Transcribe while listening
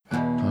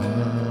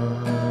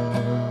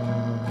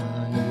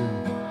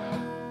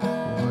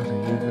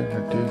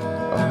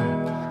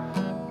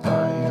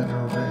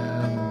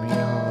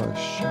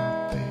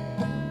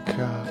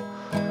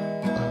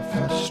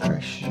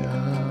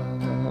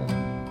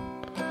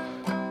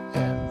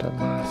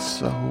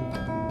soul.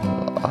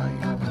 Are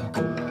you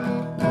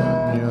gonna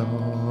run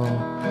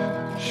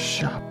your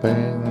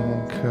shopping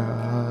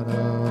cart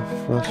of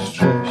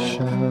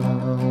frustration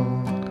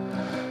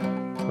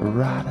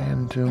right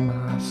into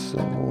my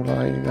soul?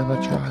 Are you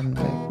gonna try and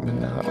make me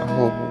not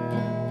whole?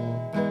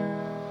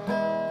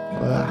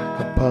 Like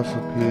a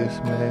puzzle piece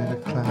made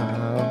of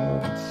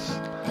clouds,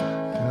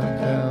 come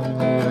down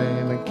the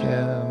rain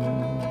again,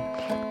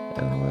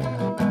 and we're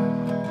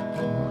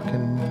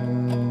walking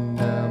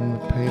down the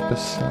paper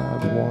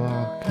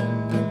sidewalk,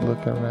 and you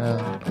look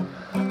around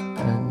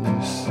and you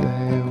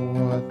say,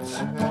 what's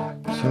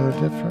so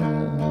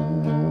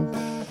different?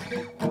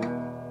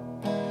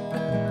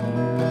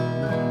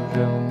 You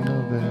don't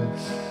know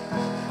this,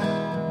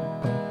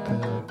 but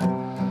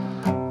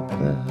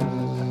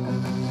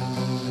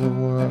there's a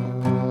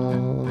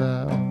world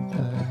out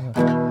there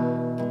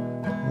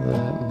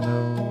that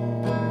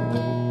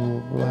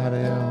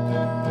nobody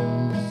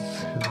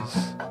owns, 'cause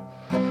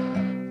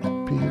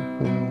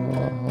people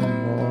are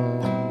more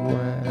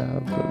aware,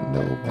 but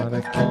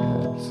nobody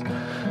cares.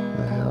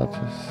 They'll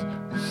just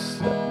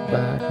sit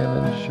back and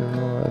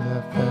enjoy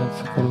their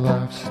fanciful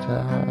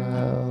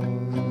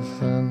lifestyles,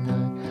 and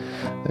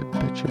they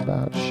bitch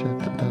about shit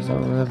that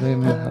doesn't really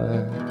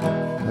matter.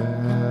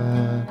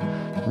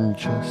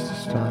 Just to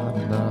start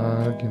an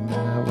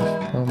argument with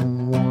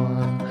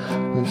someone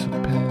whose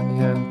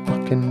opinion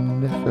fucking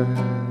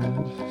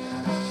differs,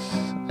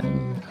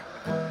 and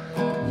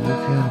you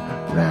can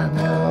ram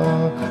your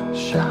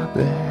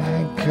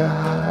shopping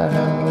cart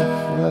of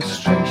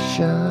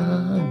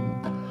frustration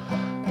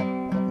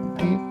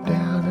deep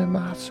down in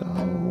my soul.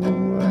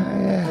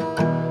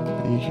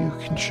 You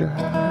can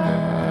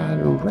try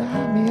to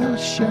ram your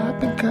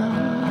shopping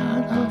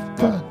cart of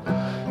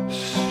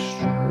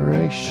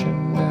frustration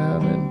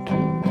down into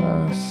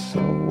my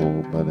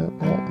soul, but it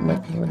won't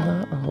make me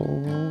not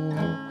whole,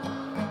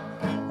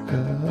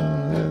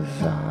 'cause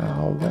I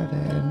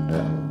already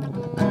know.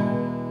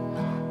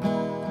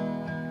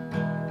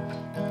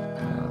 I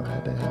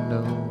already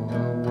know.